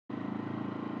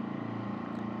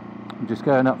I'm just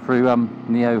going up through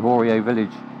Neo Chorio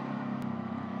village.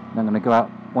 And I'm going to go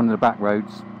out one of the back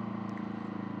roads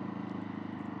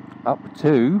up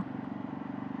to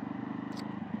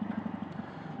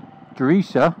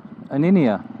Drisa and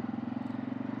Inia.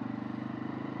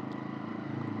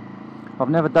 I've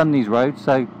never done these roads,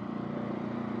 so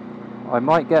I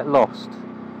might get lost.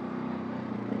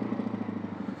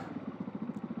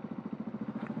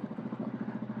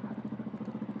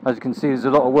 As you can see, there's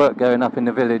a lot of work going up in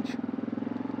the village,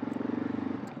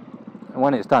 and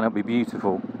when it's done it'll be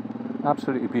beautiful,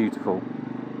 absolutely beautiful.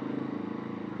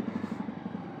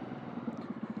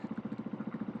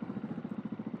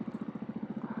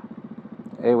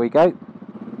 Here we go.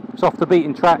 It's off the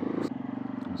beaten track,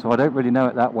 so I don't really know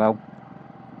it that well,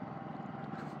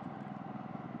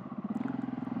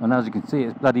 and as you can see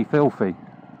it's bloody filthy,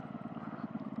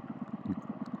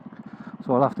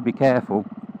 so I'll have to be careful.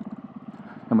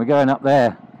 And we're going up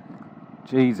there.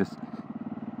 Jesus.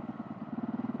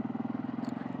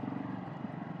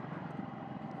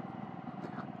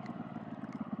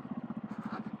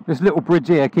 This little bridge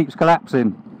here keeps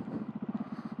collapsing.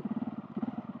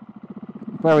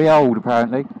 Very old,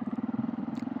 apparently.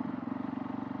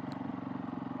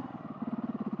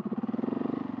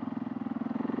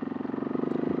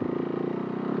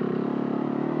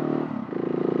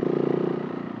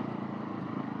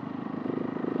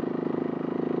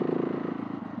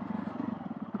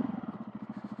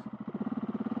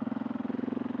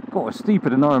 God, it's steeper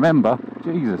than I remember.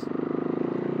 Jesus.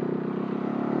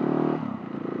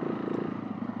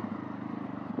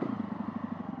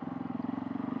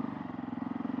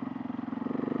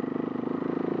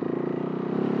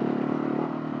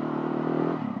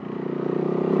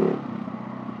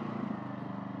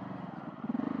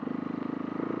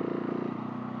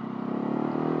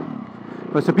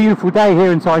 But it's a beautiful day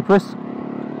here in Cyprus.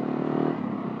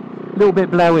 A little bit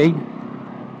blowy.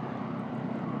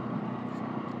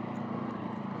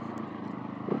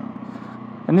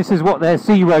 And this is what their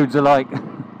sea roads are like.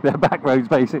 Their back roads,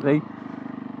 basically.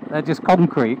 They're just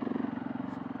concrete.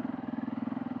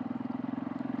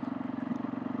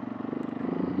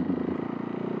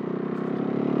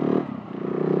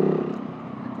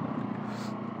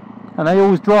 And they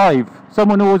always drive.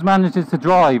 Someone always manages to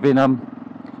drive in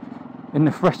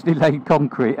the freshly laid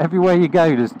concrete. Everywhere you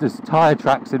go, there's tyre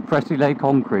tracks in freshly laid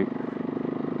concrete.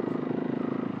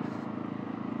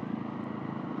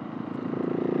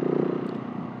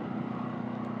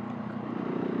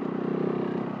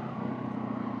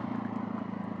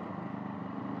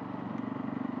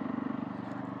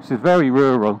 This is very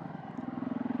rural,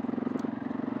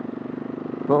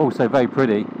 but also very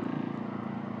pretty.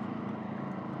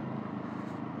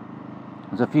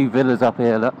 There's a few villas up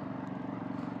here, look.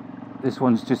 This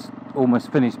one's just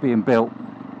almost finished being built.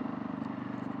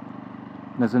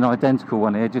 There's an identical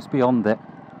one here just beyond it.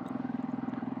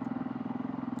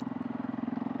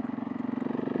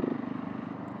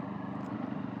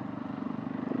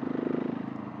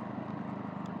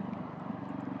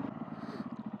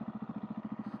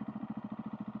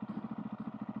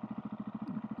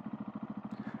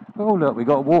 Oh look, we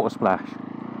got a water splash.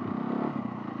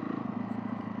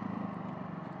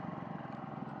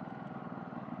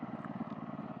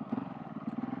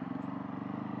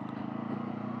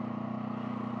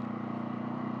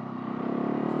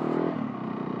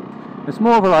 It's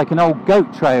more of like an old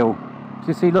goat trail. So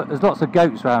you see, look, there's lots of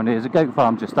goats around here. There's a goat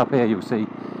farm just up here, you'll see.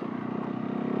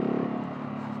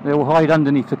 They all hide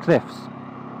underneath the cliffs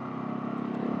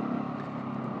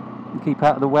and keep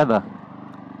out of the weather.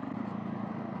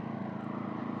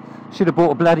 Should have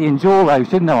bought a bloody Enduro,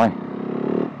 shouldn't I?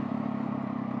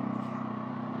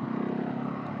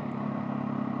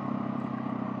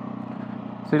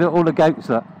 See, look, all the goats,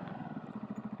 look.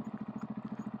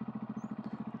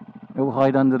 They all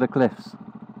hide under the cliffs.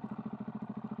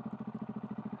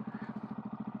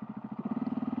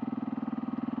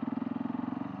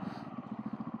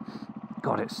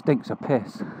 God, it stinks of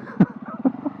piss.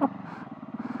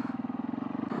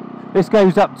 This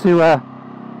goes up to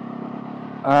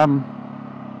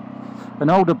an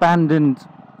old abandoned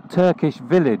Turkish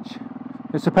village.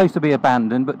 It's supposed to be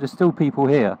abandoned, but there's still people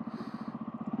here,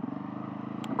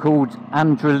 called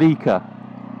Andrelika.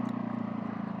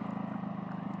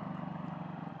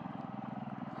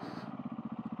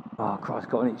 Oh Christ,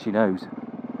 got an itchy nose.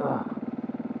 Ugh.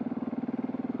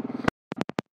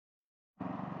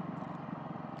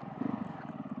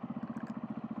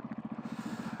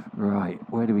 Right,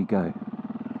 where do we go?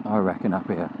 I reckon up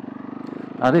here.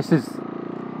 Now this is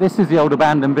the old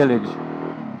abandoned village.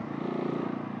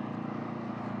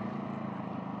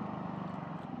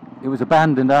 It was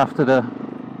abandoned after the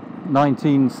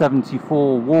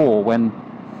 1974 war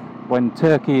when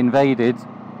Turkey invaded,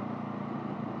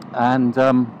 and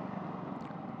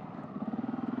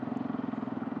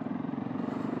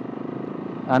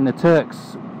the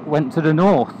Turks went to the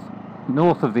north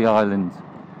of the island.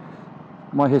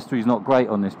 My history's not great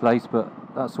on this place, but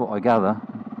that's what I gather.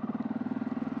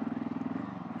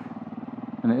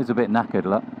 And it is a bit knackered,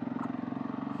 look.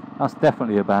 That's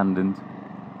definitely abandoned.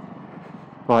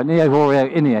 Right, Neo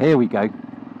Chorio in here we go.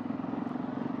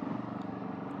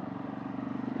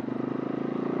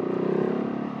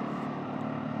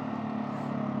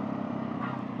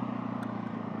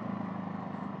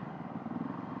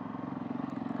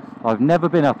 I've never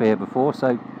been up here before,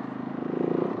 so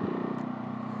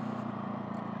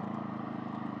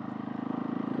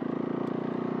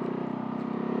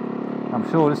I'm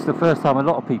sure this is the first time a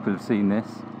lot of people have seen this.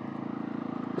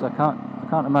 So I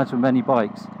can't imagine many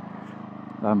bikes.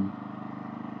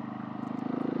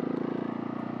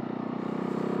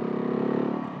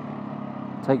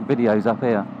 Take videos up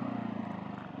here.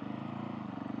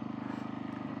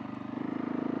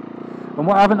 And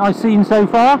what haven't I seen so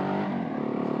far?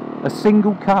 A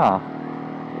single car.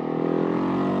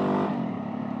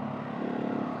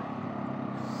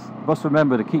 I must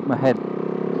remember to keep my head,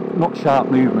 not sharp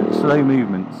movements, slow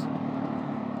movements.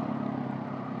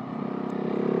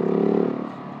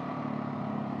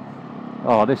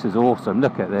 Oh, this is awesome.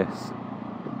 Look at this.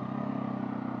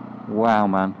 Wow,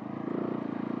 man.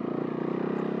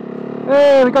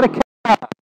 Hey, we got a cat.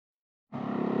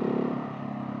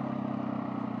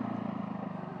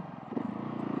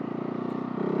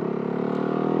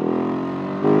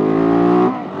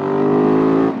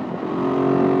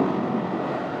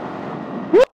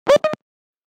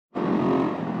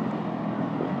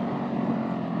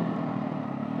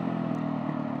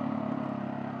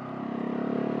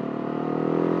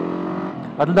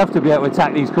 I'd love to be able to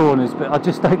attack these corners, but I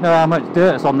just don't know how much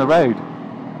dirt's on the road.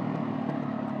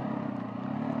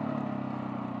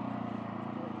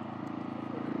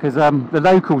 Because the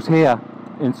locals here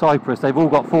in Cyprus, they've all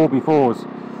got 4x4s,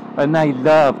 and they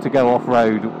love to go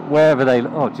off-road wherever they...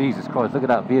 Oh, Jesus Christ, look at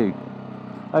that view.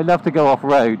 They love to go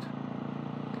off-road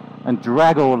and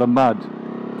drag all the mud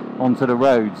onto the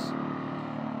roads.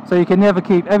 So you can never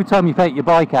keep... Every time you take your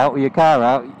bike out or your car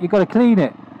out, you've got to clean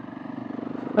it.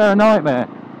 They're a nightmare.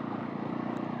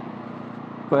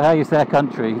 But hey, it's their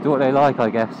country, do what they like, I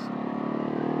guess.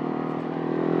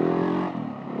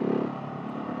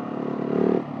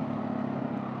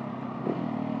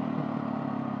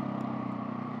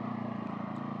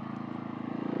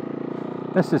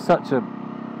 This is such a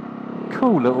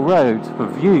cool little road for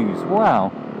views.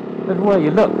 Wow. Everywhere you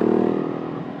look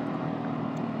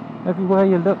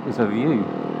is a view.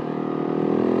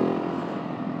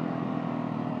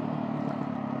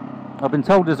 I've been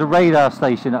told there's a radar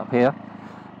station up here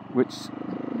which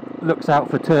looks out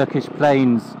for Turkish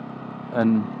planes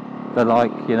and the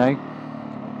like, you know.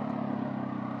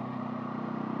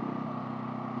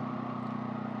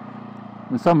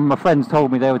 And some of my friends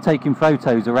told me they were taking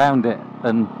photos around it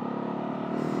and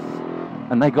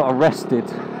they got arrested.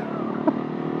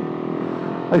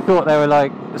 They thought they were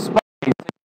like spying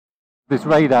this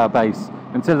radar base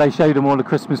until they showed them all the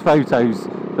Christmas photos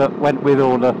that went with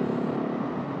all the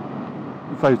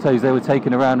photos they were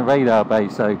taking around the radar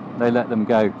base, so they let them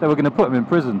go. They were going to put them in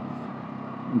prison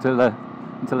until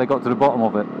they got to the bottom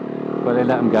of it, but they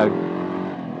let them go.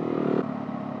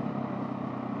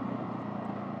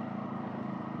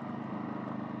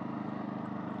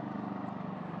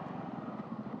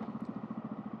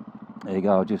 There you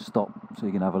go, I'll just stop so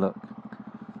you can have a look.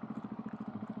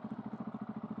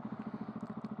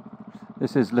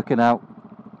 This is looking out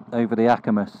over the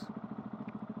Akamas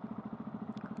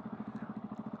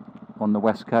on the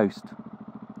west coast.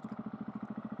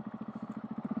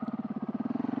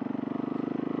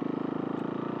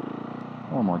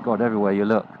 Oh my God, everywhere you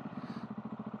look.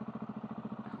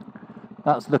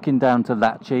 That's looking down to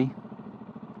Lachi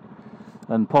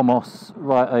and Pomos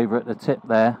right over at the tip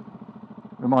there.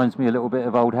 Reminds me a little bit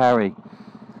of Old Harry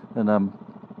and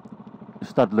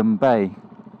Studland Bay.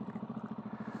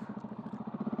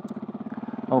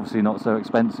 Obviously not so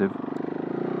expensive.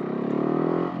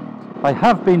 I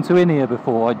have been to Inia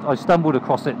before. I stumbled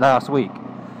across it last week,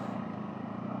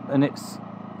 and it's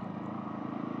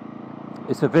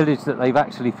a village that they've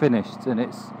actually finished, and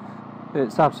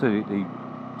it's absolutely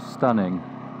stunning.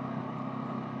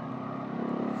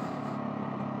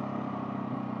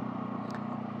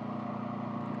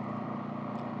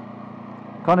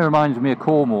 Kind of reminds me of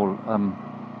Cornwall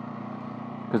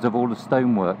because of all the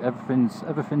stonework.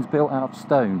 Everything's built out of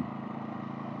stone.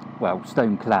 Well,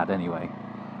 stone clad anyway.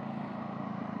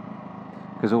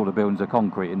 because all the buildings are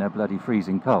concrete and they're bloody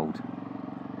freezing cold.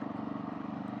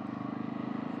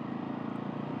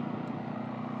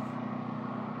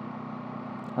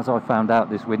 As I found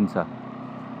out this winter,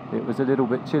 it was a little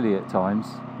bit chilly at times,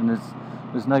 and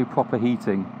there's no proper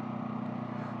heating.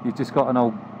 You've just got an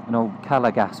old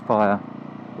Calagas fire,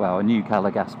 well, a new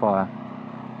Calagas fire,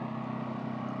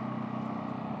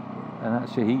 and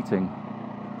that's your heating.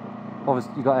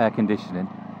 Obviously you've got air conditioning,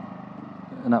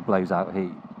 and that blows out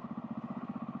heat.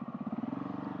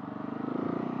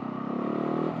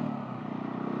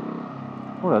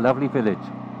 What a lovely village.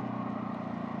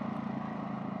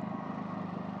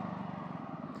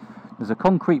 There's a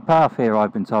concrete path here,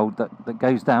 I've been told, that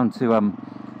goes down to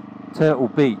Turtle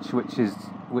Beach, which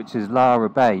is Lara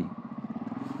Bay,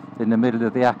 in the middle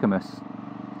of the akamas.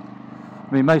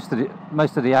 I mean, most of the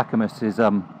akamas is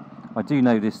I do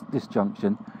know this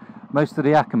junction. Most of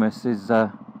the akamas is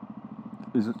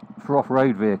for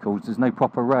off-road vehicles. There's no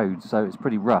proper roads, so it's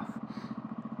pretty rough.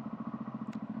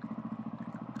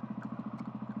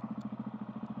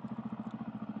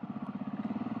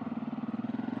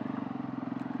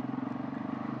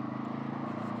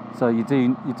 So you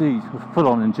do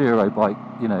full-on enduro bike,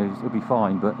 you know, it'll be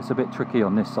fine, but it's a bit tricky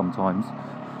on this sometimes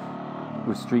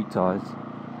with street tyres.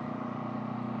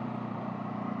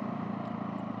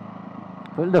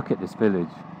 But look at this village,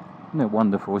 isn't it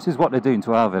wonderful? This is what they're doing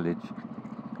to our village.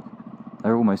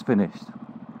 They're almost finished.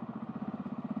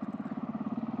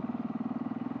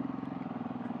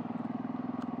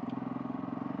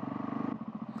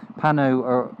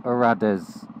 Pano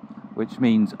Arodes, which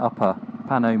means upper.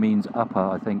 Pano means upper,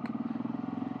 I think.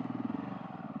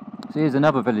 So here's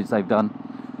another village they've done.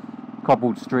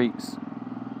 Cobbled streets.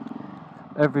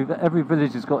 Every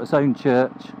village has got its own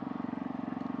church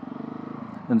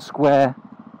and square.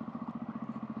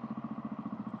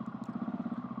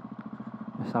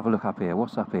 Let's have a look up here.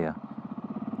 What's up here?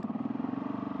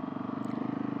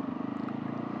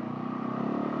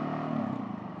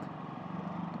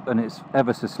 And it's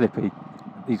ever so slippy,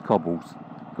 these cobbles.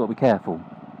 Got to be careful.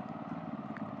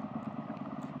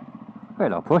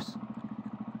 Hello, puss.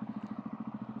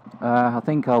 I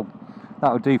think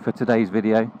that'll do for today's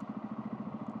video.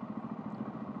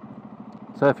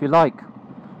 So if you like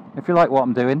what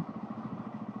I'm doing,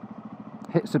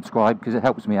 hit subscribe because it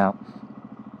helps me out,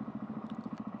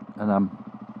 and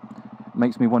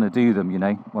makes me want to do them, you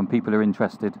know, when people are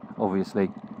interested,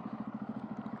 obviously.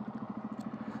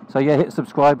 So yeah, hit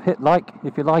subscribe, hit like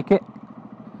if you like it,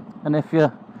 and if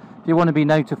you want to be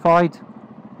notified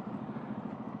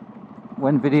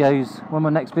when my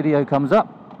next video comes up,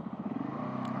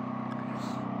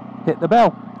 hit the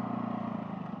bell,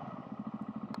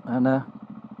 and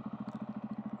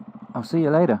I'll see you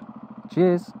later.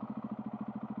 Cheers.